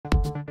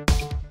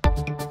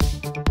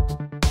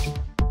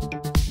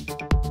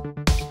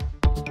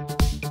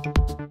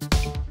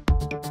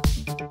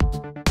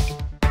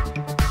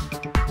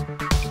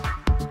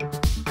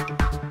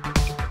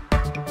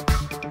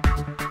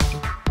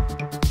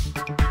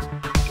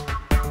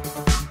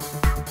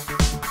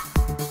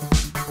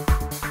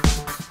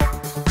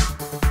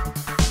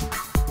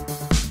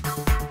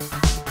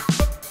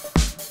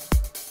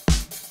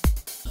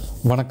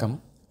வணக்கம்.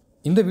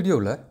 இந்த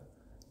வீடியோவில்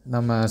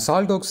நம்ம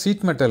SolidWorks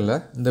Sheetmetalல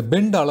இந்த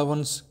பெண்ட்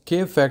அலவன்ஸ் K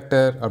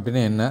ஃபேக்டர்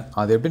அப்படின்னு என்ன,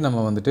 அது எப்படி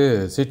நம்ம வந்துட்டு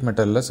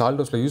Sheetmetalல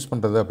SolidWorksல யூஸ்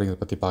பண்ணுறது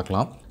அப்படிங்கிறத பற்றி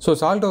பார்க்கலாம். ஸோ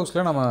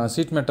SolidWorksல நம்ம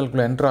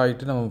Sheetmetalக்குள்ளே என்ட்ரு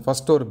ஆகிட்டு நம்ம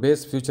ஃபஸ்ட்டு ஒரு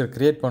பேஸ் ஃபியூச்சர்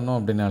க்ரியேட் பண்ணோம்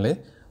அப்படின்னாலே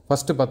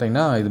ஃபஸ்ட்டு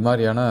பார்த்திங்கன்னா இது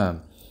மாதிரியான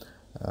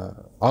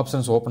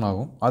ஆப்ஷன்ஸ் ஓப்பன்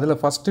ஆகும். அதில்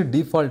ஃபஸ்ட்டு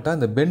டிஃபால்ட்டாக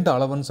இந்த பெண்ட்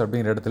அலவன்ஸ்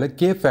அப்படிங்கிற இடத்துல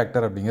K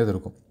ஃபேக்டர் அப்படிங்கிறது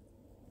இருக்கும்.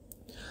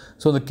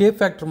 ஸோ இந்த K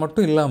ஃபேக்டர்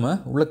மட்டும் இல்லாமல்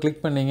உள்ளே கிளிக்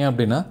பண்ணிங்க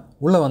அப்படின்னா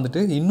உள்ளே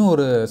வந்துட்டு இன்னும்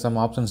ஒரு சம்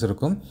ஆப்ஷன்ஸ்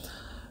இருக்கும்.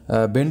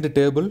 Bend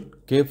table,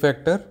 K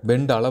factor,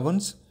 bend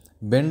allowance,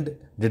 bend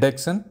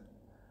detection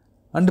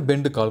and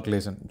bend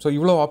calculation. So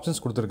இவ்வளோ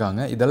ஆப்ஷன்ஸ்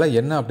கொடுத்துருக்காங்க. இதெல்லாம்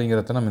என்ன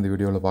அப்படிங்கிறத நம்ம இந்த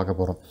வீடியோவில் பார்க்க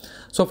போகிறோம்.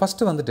 ஸோ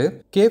ஃபஸ்ட்டு வந்துட்டு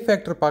K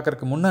ஃபேக்டர்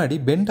பார்க்குறதுக்கு முன்னாடி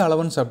பெண்ட்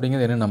அலவன்ஸ்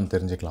அப்படிங்கிறது என்ன நம்ம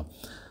தெரிஞ்சுக்கலாம்.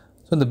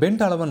 ஸோ இந்த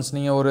பெண்ட் அலவன்ஸ்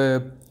நீங்கள் ஒரு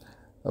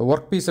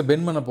ஒர்க் பீஸை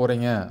பெண்ட் பண்ண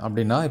போகிறீங்க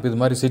அப்படின்னா, இப்போ இது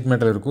மாதிரி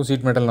Sheetmetal இருக்கும்.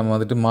 Sheetmetal நம்ம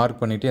வந்துட்டு மார்க்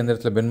பண்ணிவிட்டு எந்த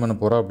இடத்துல பெண்ட் பண்ண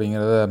போகிறோம்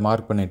அப்படிங்கிறத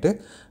மார்க் பண்ணிவிட்டு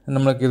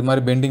நம்மளுக்கு இது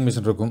மாதிரி பெண்டிங்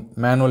மிஷின் இருக்கும்.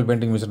 மேனுவல்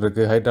பெண்டிங் மிஷின்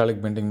இருக்குது,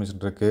 ஹைட்ராலிக் பெண்டிங்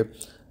மிஷின்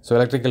இருக்குது, ஸோ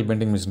எலக்ட்ரிக்கல்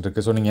பெண்டிங் மிஷின்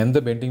இருக்குது. ஸோ நீங்கள் எந்த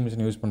பெண்டிங்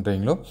மிஷின் யூஸ்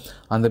பண்ணுறீங்களோ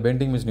அந்த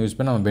பெண்டிங் மிஷின் யூஸ்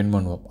பண்ணி நம்ம பெண்ட்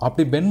பண்ணுவோம்.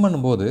 அப்படி பெண்ட்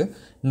பண்ணும்போது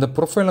இந்த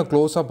ப்ரொஃபைலை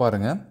க்ளோஸாக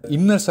பாருங்கள்.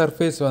 இன்னர்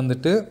சர்ஃபேஸ்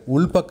வந்துட்டு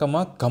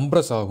உள்பக்கமாக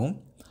கம்ப்ரஸ் ஆகும்,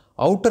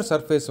 அவுட்டர்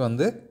சர்ஃபேஸ்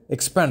வந்து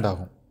எக்ஸ்பேண்ட்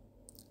ஆகும்.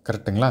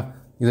 கரெக்டுங்களா?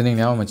 இதை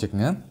நீங்கள் ஞாபகம்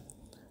வச்சுக்கோங்க.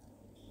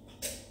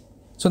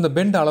 ஸோ இந்த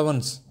பெண்ட்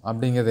அலவன்ஸ்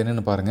அப்படிங்கிறது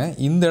என்னென்னு பாருங்கள்.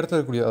 இந்த இடத்துல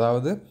இருக்கக்கூடிய,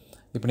 அதாவது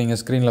இப்போ நீங்கள்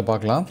ஸ்க்ரீனில்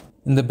பார்க்கலாம்,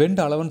 இந்த பெண்ட்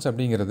அலவன்ஸ்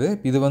அப்படிங்கிறது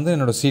இது வந்து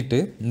என்னோடய சீட்டு.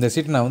 இந்த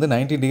சீட்டு நான் வந்து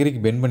 90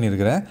 டிகிரிக்கு பெண்ட்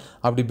பண்ணியிருக்கிறேன்.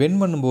 அப்படி பெண்ட்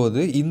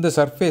பண்ணும்போது இந்த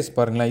சர்ஃபேஸ்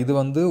பாருங்களேன், இது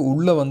வந்து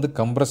உள்ளே வந்து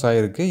கம்ப்ரஸ்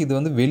ஆகிருக்கு, இது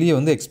வந்து வெளியே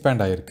வந்து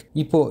எக்ஸ்பேண்ட் ஆகிருக்கு.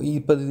 இப்போ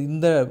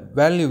இந்த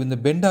வேல்யூ, இந்த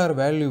பெண்ட் ஆகிற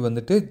வேல்யூ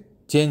வந்துட்டு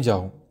சேஞ்ச்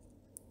ஆகும்.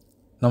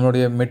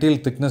 நம்மளுடைய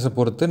மெட்டீரியல் திக்னஸை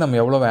பொறுத்து நம்ம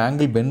எவ்வளோ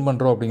ஆங்கிள் பெண்ட்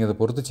பண்ணுறோம் அப்படிங்கிறத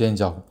பொறுத்து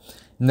சேஞ்ச் ஆகும்.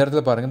 இந்த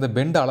இடத்துல பாருங்கள், இந்த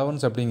பெண்ட்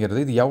அலவன்ஸ் அப்படிங்கிறது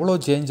இது எவ்வளோ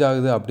சேஞ்ச்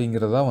ஆகுது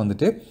அப்படிங்கிறது தான்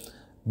வந்துட்டு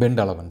பெண்ட்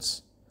அலவன்ஸ்.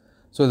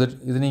 ஸோ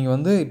இது நீங்கள்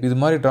வந்து இப்போ இது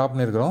மாதிரி ட்ராப்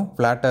பண்ணியிருக்கிறோம்,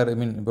 ஃப்ளாட்டாக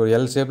இப்போ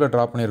எல் ஷேப்பில்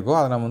ட்ராப் பண்ணியிருக்கோம்.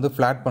 அதை நம்ம வந்து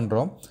ஃப்ளாட்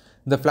பண்ணுறோம்.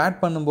 இந்த ஃப்ளாட்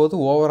பண்ணும்போது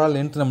ஓவரால்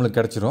லென்த் நம்மளுக்கு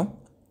கிடச்சிரும்.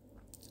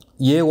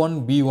 A1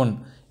 B1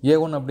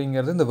 A1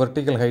 அப்படிங்கிறது இந்த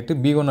வெர்டிக்கல் ஹைட்டு,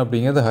 B1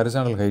 அப்படிங்கிறது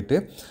ஹரிசாண்டல் ஹைட்டு.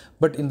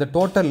 பட் இந்த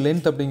டோட்டல்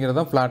லென்த் அப்படிங்கிறது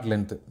தான் ஃப்ளாட்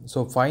லென்த்து.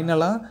 ஸோ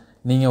ஃபைனலாக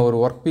நீங்கள் ஒரு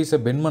ஒர்க் பீஸை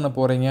பெண்ட் பண்ண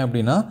போகிறீங்க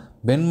அப்படின்னா,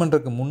 பெண்ட்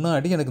பண்ணுறதுக்கு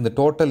முன்னாடி எனக்கு இந்த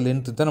டோட்டல்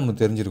லென்த்து தான்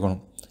நமக்கு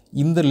தெரிஞ்சிருக்கணும்.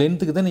 இந்த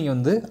லென்த்துக்கு தான் நீங்கள்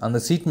வந்து அந்த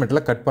Sheetmetal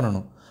கட்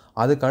பண்ணணும்.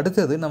 அதுக்கு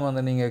அடுத்தது நம்ம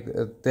அந்த நீங்கள்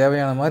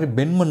தேவையான மாதிரி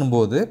பெண்ட்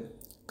பண்ணும்போது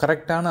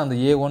கரெக்டான அந்த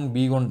A1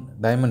 B1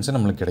 டைமென்ஷன்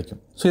நம்மளுக்கு கிடைக்கும்.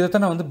 ஸோ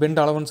இதைத்தான் நான் வந்து பெண்ட்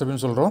அலவன்ஸ்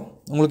அப்படின்னு சொல்கிறோம்.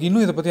 உங்களுக்கு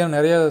இன்னும் இதை பற்றியான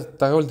நிறைய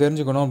தகவல்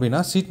தெரிஞ்சுக்கணும்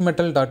அப்படின்னா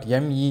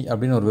sheetmetal.me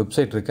அப்படின்னு ஒரு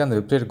வெப்சைட் இருக்குது. அந்த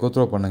வெப்சைட்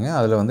கோத்ரோ பண்ணுங்கள்.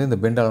 அதில் வந்து இந்த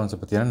பெண்ட் அலவன்ஸை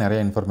பற்றியான நிறைய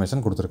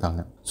இன்ஃபர்மேஷன்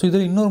கொடுத்துருக்காங்க. ஸோ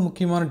இதில் இன்னொரு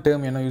முக்கியமான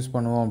டேர்ம் என்ன யூஸ்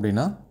பண்ணுவோம்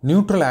அப்படின்னா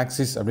நியூட்ரல்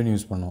ஆக்சிஸ் அப்படின்னு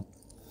யூஸ் பண்ணுவோம்.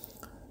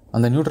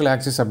 அந்த நியூட்ரல்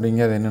ஆக்சிஸ்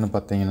அப்படிங்கிறது என்னென்னு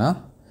பார்த்தீங்கன்னா,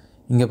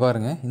 இங்கே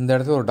பாருங்கள், இந்த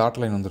இடத்துல ஒரு டாட்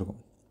லைன் வந்திருக்கும்.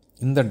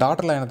 இந்த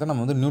டாட் லைனை தான்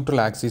நம்ம வந்து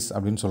நியூட்ரல் ஆக்சிஸ்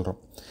அப்படின்னு சொல்கிறோம்.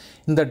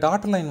 இந்த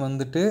டாட் லைன்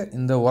வந்துட்டு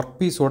இந்த ஒர்க்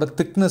பீஸோட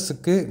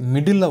திக்னஸுக்கு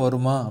மிடில்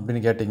வருமா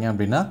அப்படின்னு கேட்டிங்க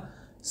அப்படின்னா,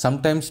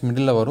 சம்டைம்ஸ்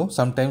மிடில் வரும்,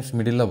 சம்டைம்ஸ்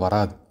மிடில்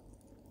வராது.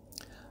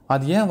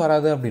 அது ஏன்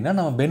வராது அப்படின்னா,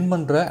 நம்ம பெண்ட்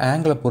பண்ணுற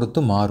ஆங்கிளை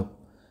பொறுத்து மாறும்.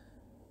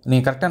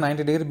 நீங்கள் கரெக்டாக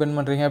 90 டிகிரி பெண்ட்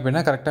பண்ணுறீங்க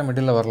அப்படின்னா கரெக்டாக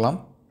மிடில் வரலாம்.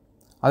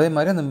 அதே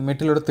மாதிரி அந்த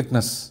மெட்டீரியலோட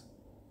திக்னஸ்,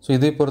 ஸோ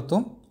இதை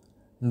பொறுத்தும்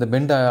இந்த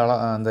பெண்ட்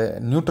அந்த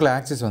நியூட்ரல்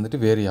ஆக்சிஸ் வந்துட்டு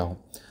வேரி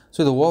ஆகும். ஸோ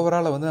இது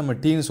ஓவரால் வந்து நம்ம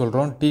டீன்னு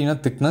சொல்கிறோம். டீனா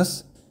திக்னஸ்.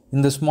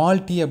 இந்த ஸ்மால்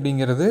டி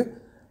அப்படிங்கிறது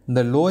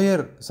இந்த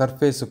லோயர்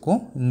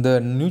சர்ஃபேஸுக்கும் இந்த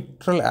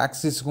நியூட்ரல்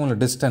ஆக்சிஸுக்கும் உள்ள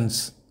டிஸ்டன்ஸ்,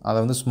 அதை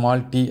வந்து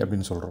ஸ்மால் டி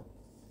அப்படின்னு சொல்கிறோம்.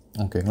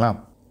 ஓகேங்களா?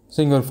 ஸோ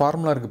இங்கே ஒரு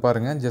ஃபார்முலா இருக்குது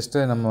பாருங்கள்.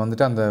 ஜஸ்ட்டு நம்ம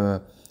வந்துட்டு அந்த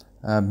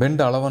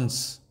பெண்ட் அலவன்ஸ்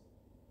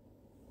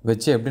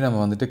வச்சு எப்படி நம்ம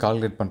வந்துட்டு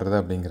கால்குலேட் பண்ணுறது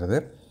அப்படிங்கிறது.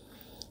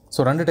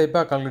 ஸோ 2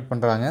 டைப்பாக கால்குலேட்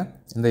பண்ணுறாங்க.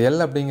 இந்த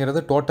எல்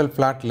அப்படிங்கிறது டோட்டல்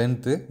ஃப்ளாட்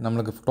லென்த்து.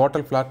 நம்மளுக்கு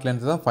டோட்டல் ஃப்ளாட்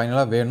லென்த்து தான்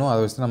ஃபைனலாக வேணும். அதை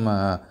வச்சு நம்ம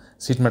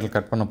Sheetmetal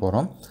கட் பண்ண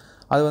போகிறோம்.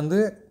 அது வந்து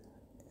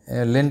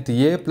லென்த்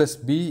A +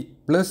 B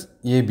 +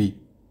 AB,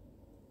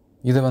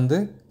 இதை வந்து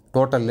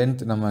டோட்டல்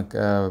லென்த் நம்ம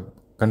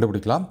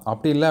கண்டுபிடிக்கலாம்.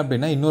 அப்படி இல்லை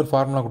அப்படின்னா இன்னொரு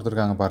ஃபார்முலா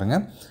கொடுத்துருக்காங்க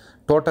பாருங்கள்.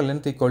 டோட்டல்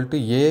லென்த்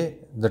 = A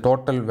இந்த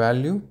டோட்டல்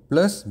வேல்யூ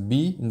 + B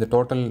இந்த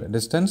total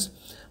distance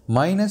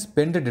minus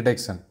bend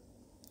detection.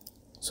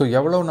 So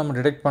எவ்வளோ நம்ம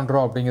டிடெக்ட்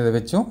பண்ணுறோம் அப்படிங்கிறத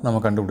வச்சும்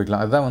நம்ம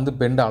கண்டுபிடிக்கலாம். அதுதான் வந்து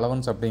பெண்ட்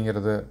அலவன்ஸ்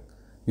அப்படிங்கிறத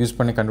யூஸ்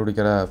பண்ணி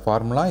கண்டுபிடிக்கிற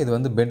ஃபார்முலா. இது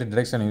வந்து பெண்ட்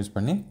டிடெக்ஷன் யூஸ்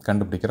பண்ணி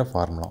கண்டுபிடிக்கிற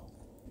ஃபார்முலா.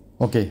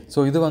 ஓகே, ஸோ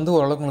இது வந்து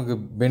ஓரளவுக்கு உங்களுக்கு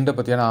பெண்டை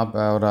பற்றியான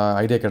ஒரு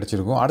ஐடியா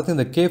கிடச்சிருக்கும். அடுத்து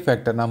இந்த K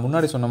ஃபேக்டர், நான்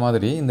முன்னாடி சொன்ன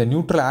மாதிரி இந்த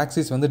நியூட்ரல்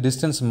ஆக்சிஸ் வந்து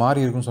டிஸ்டன்ஸ்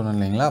மாறி இருக்குன்னு சொன்னேன்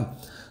இல்லைங்களா?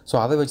 ஸோ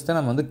அதை வச்சு தான்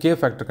நம்ம வந்து K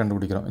ஃபேக்டர்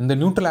கண்டுபிடிக்கிறோம். இந்த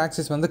நியூட்ரல்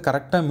ஆக்சிஸ் வந்து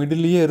கரெக்டாக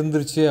மிடிலேயே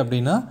இருந்துருச்சு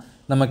அப்படின்னா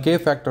நம்ம K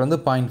ஃபேக்டர் வந்து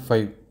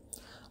 0.5.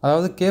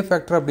 அதாவது K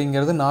ஃபேக்டர்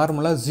அப்படிங்கிறது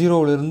நார்மலாக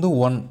 0லேருந்து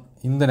 1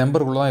 இந்த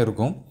நம்பருக்குள்ளே தான்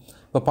இருக்கும்.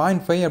 இப்போ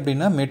 0.5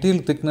 அப்படின்னா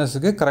மெட்டீரியல்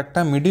திக்னஸுக்கு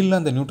கரெக்டாக மிடில்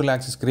அந்த நியூட்ரல்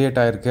ஆக்சிஸ் க்ரியேட்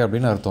ஆகிருக்கு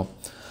அப்படின்னு அர்த்தம்.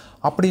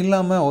 அப்படி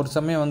இல்லாமல் ஒரு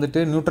சமயம்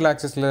வந்துட்டு நியூட்ரல்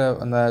ஆக்சிஸில்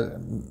அந்த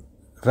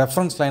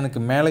ரெஃபரன்ஸ் லைனுக்கு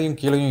மேலேயும்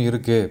கீழேயும்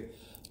இருக்குது.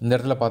 இந்த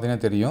இடத்துல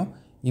பார்த்தீங்கன்னா தெரியும்,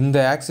 இந்த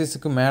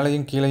ஆக்சிஸுக்கு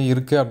மேலேயும் கீழேயும்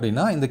இருக்குது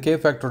அப்படின்னா இந்த K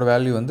ஃபேக்டரோட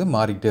வேல்யூ வந்து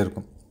மாறிக்கிட்டே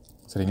இருக்கும்.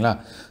 சரிங்களா?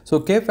 ஸோ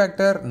K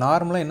ஃபேக்டர்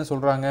நார்மலாக என்ன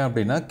சொல்கிறாங்க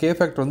அப்படின்னா, K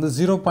ஃபேக்டர் வந்து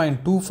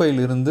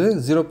 0.25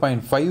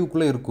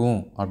 0.5க்குள்ளே இருக்கும்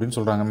அப்படின்னு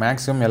சொல்கிறாங்க.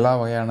 மேக்ஸிமம் எல்லா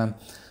வகையான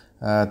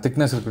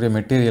திக்னஸ் இருக்கக்கூடிய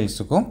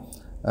மெட்டீரியல்ஸுக்கும்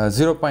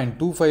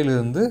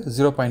 0.25லேருந்து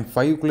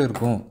 0.5க்குள்ளே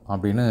இருக்கும்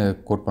அப்படின்னு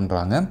கோட்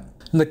பண்ணுறாங்க.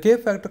 இந்த கே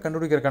ஃபேக்டர்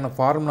கண்டுபிடிக்கிறதுக்கான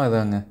ஃபார்முலா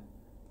இதாங்க.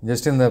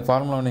 ஜஸ்ட் இந்த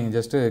ஃபார்முலாவை நீங்கள்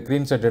ஜஸ்ட்டு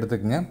ஸ்க்ரீன்ஷாட்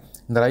எடுத்துக்கங்க.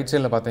 இந்த ரைட்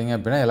சைடில் பார்த்தீங்க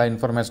அப்படின்னா எல்லா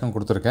இன்ஃபர்மேஷனும்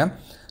கொடுத்துருக்கேன்.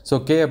 ஸோ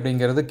கே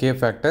அப்படிங்கிறது கே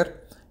ஃபேக்டர்,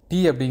 டி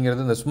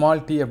அப்படிங்கிறது இந்த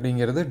ஸ்மால் டி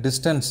அப்படிங்கிறது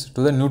distance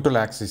to the neutral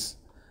axis.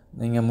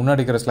 நீங்கள் முன்னாடி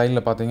இருக்கிற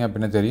ஸ்லைடில் பார்த்தீங்க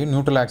அப்படின்னா தெரியும்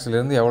நியூட்ரல்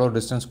ஆக்சிலேருந்து எவ்வளோ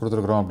டிஸ்டன்ஸ்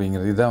கொடுத்துருக்குறோம்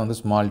அப்படிங்கிறது. இதுதான் வந்து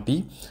ஸ்மால் டி.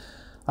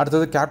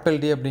 அடுத்தது கேபிட்டல்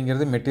டி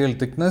அப்படிங்கிறது மெட்டீரியல்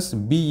திக்னஸ்,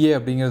 பிஏ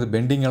அப்படிங்கிறது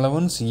பெண்டிங்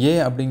அலவன்ஸ், ஏ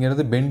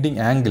அப்படிங்கிறது பெண்டிங்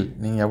ஆங்கிள்,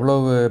 நீங்கள் எவ்வளோ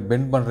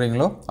பெண்ட்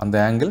பண்ணுறீங்களோ அந்த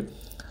ஆங்கிள்,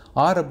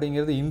 ஆர்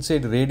அப்படிங்கிறது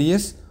இன்சைடு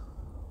ரேடியஸ்,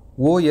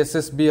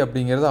 ஓஎஸ்எஸ்பி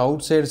அப்படிங்கிறது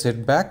அவுட் சைடு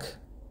செட்பேக்,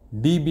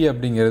 டிபி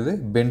அப்படிங்கிறது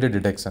பெண்டு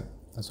டிடெக்ஷன்.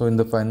 ஸோ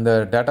இந்த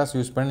டேட்டாஸ்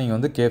யூஸ் பண்ணி நீங்கள்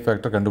வந்து கே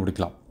ஃபேக்டர்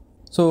கண்டுபிடிக்கலாம்.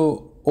 ஸோ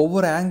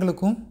ஒவ்வொரு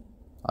ஆங்கிளுக்கும்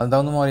அது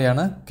தகுந்த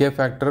மாதிரியான கே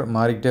ஃபேக்டர்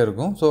மாறிக்கிட்டே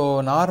இருக்கும். ஸோ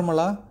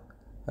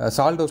நார்மலாக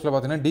சால்டோஸில்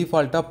பார்த்தீங்கன்னா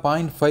டிஃபால்ட்டாக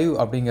 0.5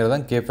 அப்படிங்கிறது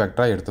தான் கே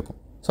ஃபேக்டராக எடுத்துக்கும்.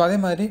 ஸோ அதே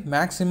மாதிரி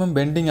மேக்ஸிமம்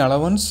பெண்டிங்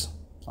அலவன்ஸ்,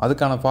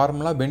 அதுக்கான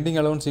formula bending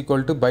allowance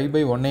equal to by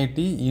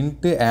 180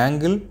 into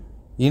angle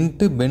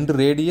into bend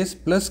radius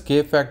plus K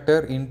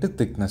factor into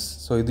thickness.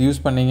 So இது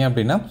யூஸ் பண்ணிங்க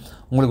அப்படின்னா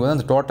உங்களுக்கு வந்து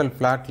அந்த டோட்டல்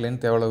ஃப்ளாட்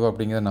லென்த் எவ்வளவு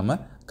அப்படிங்கிறத நம்ம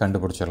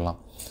கண்டுபிடிச்சிடலாம்.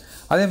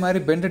 அதே மாதிரி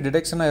பெண்டு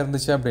டிடெக்ஷனாக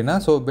இருந்துச்சு அப்படின்னா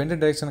ஸோ பெண்டு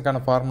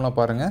டிடெக்ஷனுக்கான ஃபார்முலா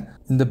பாருங்கள்.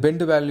 இந்த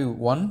bend value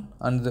 1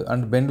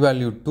 and bend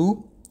value 2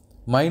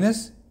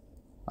 minus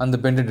அந்த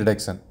பெண்டு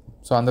டிடெக்ஷன்.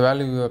 ஸோ அந்த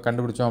வேல்யூ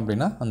கண்டுபிடிச்சோம்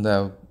அப்படின்னா அந்த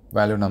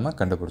வேல்யூ நம்ம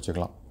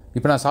கண்டுபிடிச்சிக்கலாம்.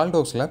 இப்போ நான்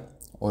சால்ட்வொர்க்ஸில்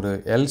ஒரு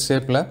எல்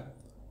ஷேப்பில்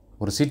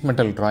ஒரு ஷீட்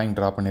மெட்டல் ட்ராயிங்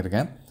ட்ரா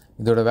பண்ணியிருக்கேன்.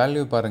 இதோட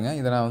வேல்யூ பாருங்கள்.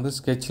 இதை நான் வந்து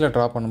ஸ்கெட்சில்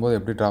ட்ரா பண்ணும்போது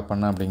எப்படி ட்ரா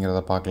பண்ணேன்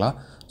அப்படிங்கிறத பார்க்கலாம்.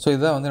 ஸோ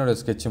இதுதான் வந்து என்னோடய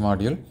ஸ்கெட்ச்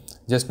மாடியூல்.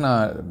 ஜஸ்ட்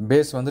நான்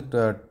பேஸ் வந்து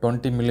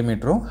 20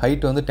 மில்லிமீட்டரும்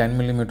ஹைட் வந்து 10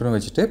 மில்லிமீட்டரும்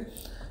வச்சுட்டு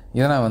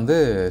இதை நான் வந்து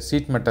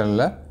ஷீட்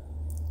மெட்டலில்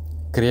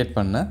க்ரியேட்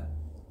பண்ணேன்.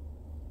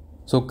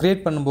 ஸோ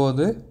க்ரியேட்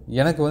பண்ணும்போது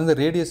எனக்கு வந்து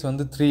ரேடியஸ்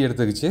வந்து 3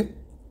 எடுத்துக்கிச்சு.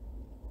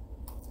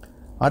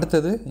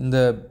 அடுத்தது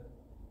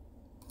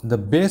இந்த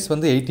பேஸ்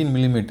வந்து 18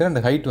 மில்லிமீட்டர்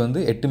அண்ட் ஹைட் வந்து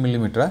 8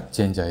 மில்லிமீட்டராக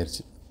சேஞ்ச்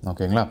ஆயிடுச்சு.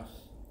 ஓகேங்களா?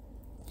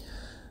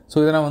 ஸோ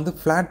இதை நான் வந்து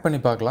ஃப்ளாட் பண்ணி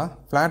பார்க்கலாம்.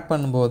 ஃப்ளாட்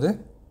பண்ணும்போது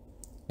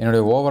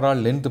என்னுடைய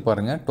ஓவரால் லென்த்து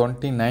பாருங்கள்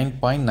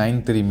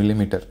 29.93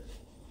 மில்லிமீட்டர்.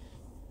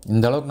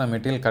 இந்த அளவுக்கு நான்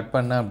மெட்டீரியல் கட்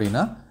பண்ணேன்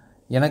அப்படின்னா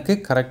எனக்கு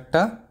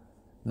கரெக்டாக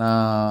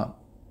நான்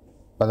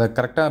அதை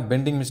கரெக்டாக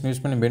பெண்டிங் மிஷின்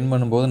யூஸ் பண்ணி பெண்ட்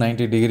பண்ணும்போது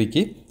 90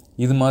 டிகிரிக்கு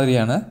இது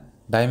மாதிரியான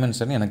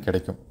டைமென்ஷன் எனக்கு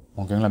கிடைக்கும்.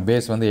 ஓகேங்களா?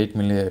 பேஸ் வந்து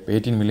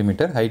 18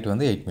 மில்லிமீட்டர், ஹைட்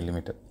வந்து 8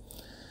 மில்லிமீட்டர்.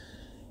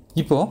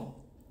 இப்போ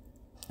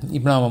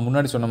நான்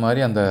முன்னாடி சொன்ன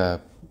மாதிரி அந்த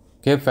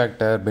கே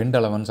ஃபேக்டர், பெண்ட்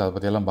அலவன்ஸ் அதை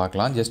பற்றியெல்லாம்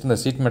பார்க்கலாம். ஜஸ்ட் இந்த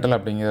ஷீட் மெட்டல்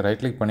அப்படிங்கிற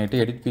ரைட் கிளிக் பண்ணிவிட்டு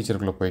எடிட்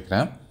ஃபீச்சருக்குள்ளே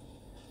போய்க்கிறேன்.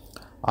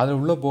 அது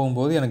உள்ளே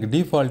போகும்போது எனக்கு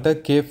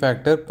டிஃபால்ட்டாக கே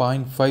ஃபேக்டர்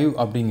 0.5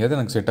 அப்படிங்கிறது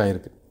எனக்கு செட்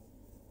ஆகிருக்கு.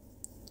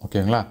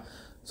 ஓகேங்களா?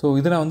 ஸோ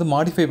இதை நான் வந்து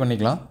மாடிஃபை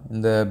பண்ணிக்கலாம்.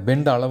 இந்த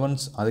பெண்ட்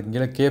அலவன்ஸ் அதுக்கு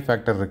கீழே கே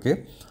ஃபேக்டர் இருக்குது.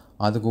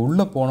 அதுக்கு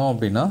உள்ளே போனோம்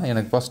அப்படின்னா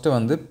எனக்கு ஃபஸ்ட்டு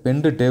வந்து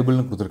பெண்டு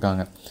டேபிள்னு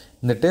கொடுத்துருக்காங்க.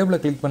 இந்த டேபிளை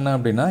கிளிக் பண்ணேன்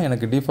அப்படின்னா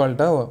எனக்கு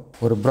டிஃபால்ட்டாக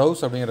ஒரு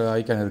ப்ரௌஸ் அப்படிங்கிற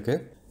ஐக்கான் இருக்குது.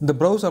 இந்த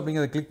ப்ரௌஸ்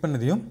அப்படிங்கிறத கிளிக்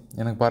பண்ணதையும்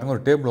எனக்கு பாருங்கள்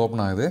ஒரு டேபிள்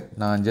ஓப்பன் ஆகுது.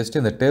 நான் ஜஸ்ட்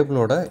இந்த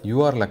டேபிளோட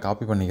யூஆரில்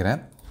காப்பி பண்ணிக்கிறேன்.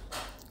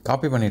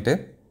 காப்பி பண்ணிவிட்டு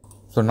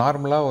ஸோ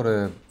நார்மலாக ஒரு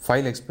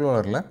ஃபைல்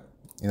எக்ஸ்ப்ளோரரில்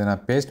இதை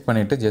நான் பேஸ்ட்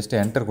பண்ணிவிட்டு ஜஸ்ட்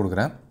என்டர்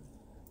கொடுக்குறேன்.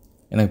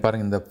 எனக்கு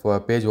பாருங்கள் இந்த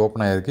பேஜ்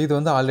ஓப்பன் ஆகிருக்கு. இது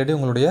வந்து ஆல்ரெடி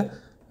உங்களுடைய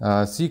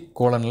C:\"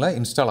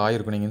 இன்ஸ்டால்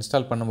ஆகிருக்கும். நீங்கள்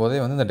இன்ஸ்டால் பண்ணும்போதே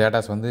வந்து இந்த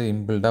டேட்டாஸ் வந்து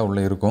இன்பில்டாக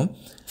உள்ளே இருக்கும்.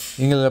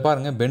 இதில்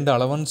பாருங்கள் பெண்ட்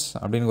அலவன்ஸ்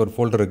அப்படின்னு ஒரு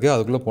ஃபோல்டர் இருக்குது.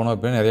 அதுக்குள்ளே போனோம்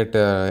அப்படின்னா நிறைய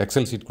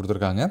எக்ஸல் ஷீட்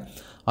கொடுத்துருக்காங்க.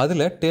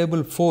 அதில்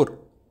டேபிள் 4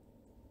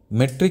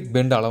 மெட்ரிக்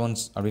பெண்ட்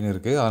அலவன்ஸ் அப்படின்னு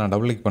இருக்குது. அதை நான்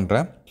டபுள் கிளிக்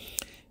பண்ணுறேன்.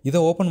 இதை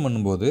ஓப்பன்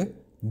பண்ணும்போது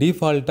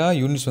டிஃபால்ட்டாக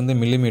யூனிட்ஸ் வந்து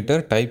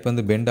மில்லிமீட்டர், டைப்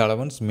வந்து பெண்ட்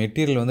அலவன்ஸ்,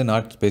 மெட்டீரியல் வந்து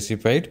நாட்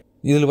ஸ்பெசிஃபைட்.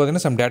 இதில்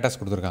பார்த்திங்கன்னா சம் டேட்டாஸ்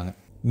கொடுத்துருக்காங்க.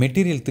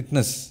 மெட்டீரியல்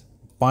திக்னஸ்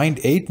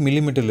 0.8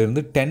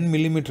 மில்லிமீட்டர்லேருந்து 10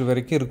 மில்லிமீட்டர்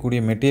வரைக்கும் இருக்கக்கூடிய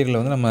மெட்டீரியலை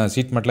வந்து நம்ம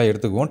ஷீட் மெட்டலாக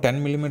எடுத்துக்குவோம். 10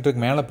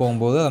 மில்லிமீட்டருக்கு மேலே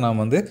போகும்போது அதை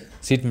நாம் வந்து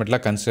ஷீட்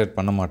மெட்டலாக கன்சிடர்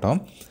பண்ண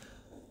மாட்டோம்.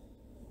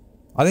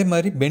 அதே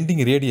மாதிரி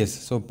பெண்டிங் ரேடியஸ்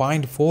ஸோ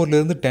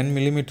 0.4லேருந்து 10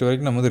 மில்லிமீட்டர்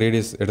வரைக்கும் நம்ம வந்து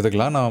ரேடியஸ்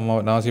எடுத்துக்கலாம்.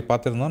 நான்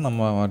பார்த்துருந்தோம்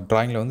நம்ம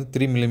ட்ராயிங்கில் வந்து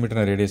 3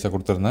 மில்லிமீட்டர் ரேடியஸை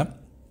கொடுத்துருந்தேன்.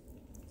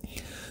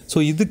 ஸோ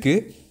இதுக்கு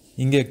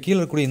இங்கே கீழே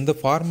இருக்கக்கூடிய இந்த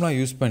ஃபார்முலா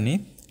யூஸ் பண்ணி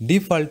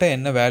டிஃபால்ட்டாக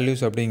என்ன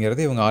வேல்யூஸ்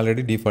அப்படிங்கிறது இவங்க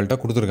ஆல்ரெடி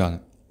டிஃபால்ட்டாக கொடுத்துருக்காங்க.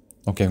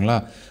 ஓகேங்களா?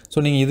 ஸோ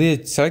நீங்கள் இது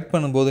செலக்ட்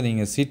பண்ணும்போது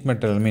நீங்கள் ஷீட்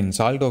மெட்டல்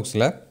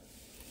சால்ட்வொர்க்ஸில்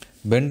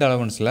பெண்ட்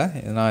அலவன்ஸில்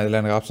இதில்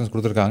எனக்கு ஆப்ஷன்ஸ்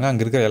கொடுத்துருக்காங்க.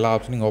 அங்கே இருக்கிற எல்லா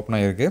ஆப்ஷனும் ஓப்பன்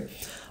ஆகிருக்கு.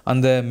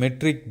 அந்த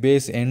மெட்ரிக்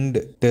பேஸ் எண்ட்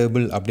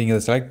டேபிள்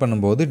அப்படிங்கிறத செலக்ட்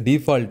பண்ணும்போது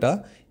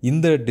டிஃபால்ட்டாக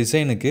இந்த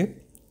டிசைனுக்கு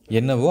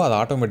என்னவோ அது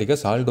ஆட்டோமேட்டிக்காக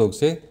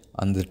சால்ட்வொர்க்ஸே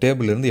அந்த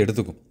டேபிள்லேருந்து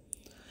எடுத்துக்கும்.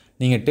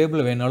 நீங்கள்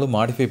டேபிள் வேணாலும்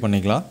மாடிஃபை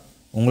பண்ணிக்கலாம்.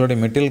 உங்களுடைய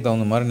மெட்டீரியல்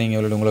தகுந்த மாதிரி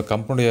நீங்கள் உங்களோட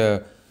கம்பெனியுடைய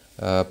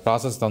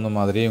ப்ராசஸ் தகுந்த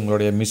மாதிரி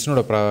உங்களுடைய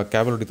மிஷினோட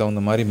கேபபிலிட்டி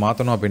தகுந்த மாதிரி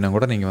மாற்றணும் அப்படின்னா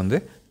கூட நீங்கள் வந்து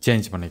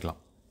சேஞ்ச் பண்ணிக்கலாம்.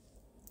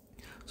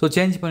 ஸோ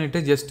சேஞ்ச் பண்ணிவிட்டு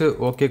ஜஸ்ட்டு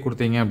ஓகே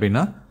கொடுத்தீங்க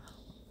அப்படின்னா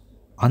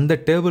அந்த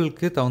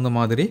டேபிளுக்கு தகுந்த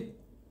மாதிரி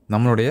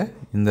நம்மளுடைய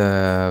இந்த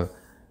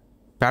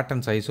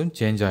பேட்டர்ன் சைஸும்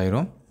சேஞ்ச்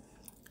ஆகிரும்.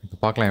 இப்போ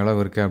பார்க்கலாம் எவ்வளோ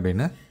இருக்குது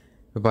அப்படின்னு.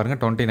 இப்போ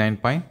பாருங்கள்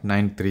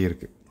 29.93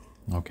 இருக்குது.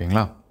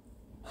 ஓகேங்களா?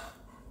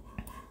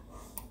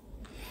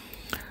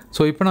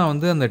 ஸோ இப்போ நான்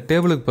வந்து அந்த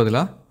டேபிளுக்கு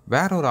பதிலாக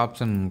வேறு ஒரு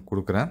ஆப்ஷன்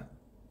கொடுக்குறேன்.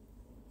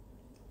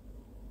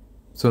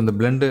 ஸோ இந்த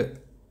பிளெண்டு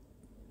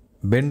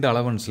பெண்ட்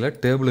அலவன்ஸில்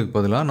டேபிளுக்கு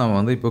பதிலாக நான்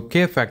வந்து இப்போ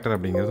கே ஃபேக்டர்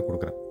அப்படிங்கிறது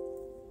கொடுக்குறேன்.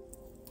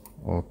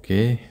 Okay,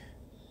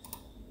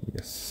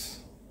 S.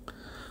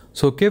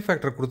 So K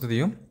factor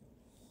கொடுத்ததையும்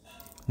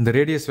இந்த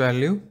radius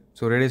value,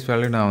 so radius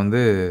value நான்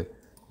வந்து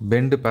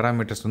பெண்டு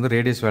பேராமீட்டர்ஸ் வந்து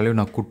ரேடியஸ் வேல்யூ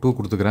நான் 2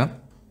 கொடுத்துக்கிறேன்,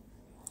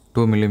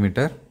 2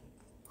 மில்லிமீட்டர்.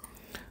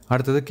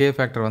 அடுத்தது கே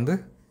ஃபேக்டர் வந்து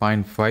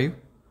 0.5.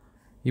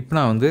 இப்போ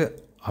நான் வந்து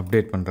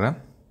அப்டேட் பண்ணுறேன்.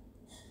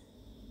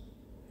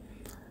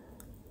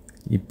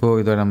 இப்போது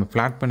இதை நம்ம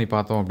ஃப்ளாட் பண்ணி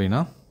பார்த்தோம் அப்படின்னா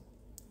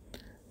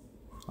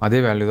அதே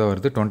வேல்யூ தான்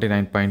வருது,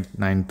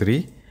 29.93.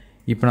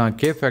 இப்போ நான்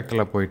கே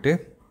ஃபேக்டரில் போயிட்டு,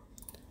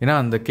 ஏன்னா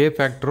அந்த கே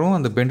ஃபேக்டரும்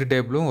அந்த பெண்டு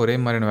டேபிளும் ஒரே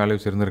மாதிரியான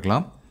வேல்யூஸ்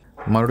இருந்திருக்கலாம்.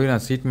 மறுபடியும்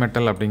நான் ஷீட்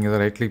மெட்டல் அப்படிங்கிறத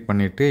ரைட் கிளிக்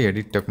பண்ணிவிட்டு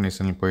எடிட்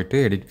டெஃபினேஷனில் போயிட்டு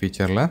எடிட்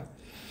ஃபீச்சரில்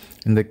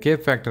இந்த கே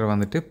ஃபேக்டர்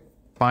வந்துட்டு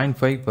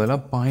 0.5 பதிலாக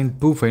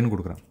 0.25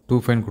 கொடுக்குறேன்.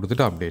 25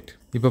 கொடுத்துட்டு அப்டேட்.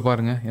 இப்போ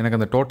பாருங்கள், எனக்கு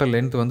அந்த டோட்டல்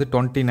லென்த் வந்து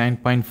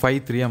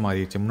 29.53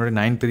 மாறிடுச்சு. முன்னாடி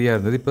 93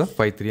 இருந்தது, இப்போ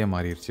 53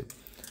 மாறிடுச்சு.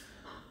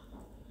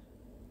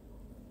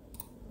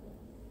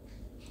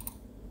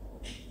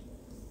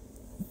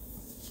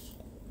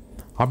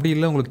 அப்படி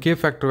இல்லை உங்களுக்கு கே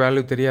ஃபேக்டர்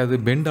வேல்யூ தெரியாது,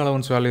 பெண்ட்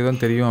அலவன்ஸ் வேல்யூ தான்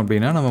தெரியும்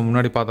அப்படின்னா, நம்ம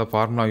முன்னாடி பார்த்த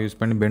ஃபார்முலா யூஸ்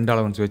பண்ணி பெண்ட்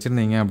அலவன்ஸ்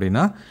வச்சுருந்தீங்க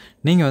அப்படின்னா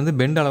நீங்கள் வந்து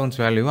பெண்ட் அலவன்ஸ்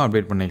வேல்யூவும்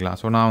அப்டேட் பண்ணிக்கலாம்.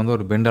 ஸோ நான் வந்து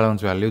ஒரு பெண்ட்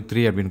அலவன்ஸ் வேல்யூ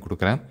 3 அப்படின்னு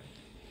கொடுக்குறேன்.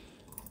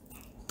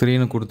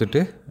 3ன்னு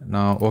கொடுத்துட்டு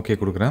நான் ஓகே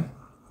கொடுக்குறேன்.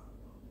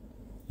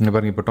 இங்கே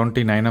பாருங்கள், இப்போ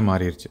 29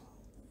 மாறிடுச்சு.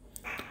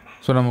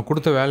 ஸோ நம்ம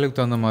கொடுத்த வேல்யூக்கு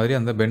தகுந்த மாதிரி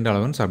அந்த பெண்ட்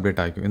அலவன்ஸ் அப்டேட்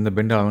ஆகிக்கும். இந்த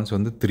பெண்ட் அலவன்ஸ்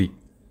வந்து 3.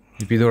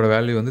 இப்போ இதோட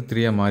வேல்யூ வந்து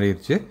 3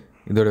 மாறிடுச்சு,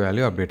 இதோட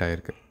வேல்யூ அப்டேட்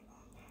ஆகிருக்கு.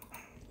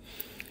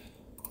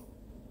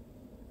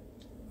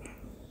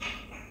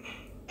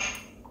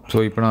 ஸோ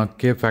இப்போ நான்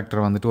கே ஃபேக்டர்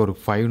வந்துட்டு ஒரு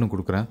 5ன்னு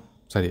கொடுக்குறேன்.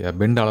 சரி,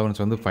 பெண்ட்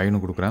அலவன்ஸ் வந்து 5ன்னு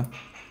கொடுக்குறேன்.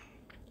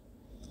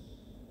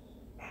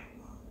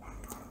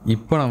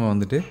 இப்போ நம்ம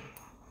வந்துட்டு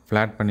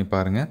ஃப்ளாட் பண்ணி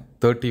பாருங்கள்,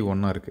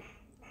 31 இருக்குது.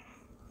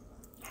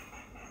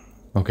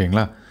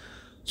 ஓகேங்களா?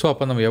 ஸோ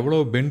அப்போ நம்ம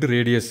எவ்வளோ பெண்ட்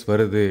ரேடியஸ்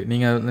வருது,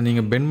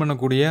 நீங்கள் பெண்ட்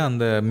பண்ணக்கூடிய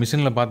அந்த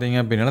மிஷினில் பார்த்தீங்க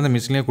அப்படின்னா அந்த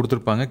மிஷின்லேயே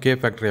கொடுத்துருப்பாங்க கே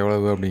ஃபேக்டர்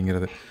எவ்வளவு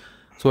அப்படிங்கிறது.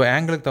 ஸோ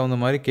ஆங்கிளுக்கு தகுந்த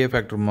மாதிரி கே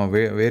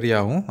ஃபேக்டர் வேரி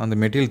ஆகும், அந்த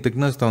மெட்டீரியல்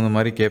திக்னஸ் தகுந்த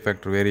மாதிரி கே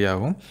ஃபேக்டர் வேரி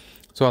ஆகும்.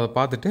 ஸோ அதை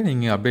பார்த்துட்டு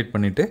நீங்கள் அப்டேட்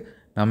பண்ணிவிட்டு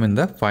நம்ம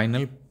இந்த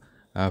ஃபைனல்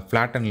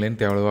ஃப்ளாட் அண்ட்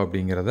லென்த் எவ்வளோ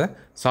அப்படிங்கிறத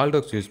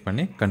SolidWorks யூஸ்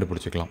பண்ணி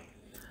கண்டுபிடிச்சிக்கலாம்.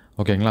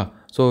 ஓகேங்களா?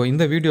 ஸோ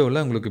இந்த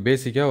வீடியோவில் உங்களுக்கு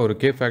பேசிக்காக ஒரு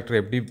கே ஃபேக்டர்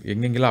எப்படி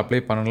எங்கெங்கெல்லாம்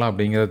அப்ளை பண்ணலாம்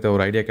அப்படிங்கிறத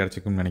ஒரு ஐடியா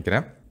கிடச்சிக்கும்னு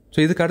நினைக்கிறேன். ஸோ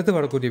இதுக்கு அடுத்து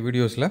வரக்கூடிய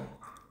வீடியோஸில்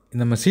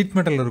நம்ம ஷீட்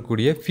மெட்டலில்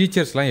இருக்கக்கூடிய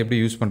ஃபீச்சர்ஸ்லாம் எப்படி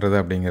யூஸ் பண்ணுறது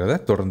அப்படிங்கிறத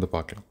தொடர்ந்து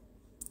பார்க்கலாம்.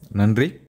 நன்றி.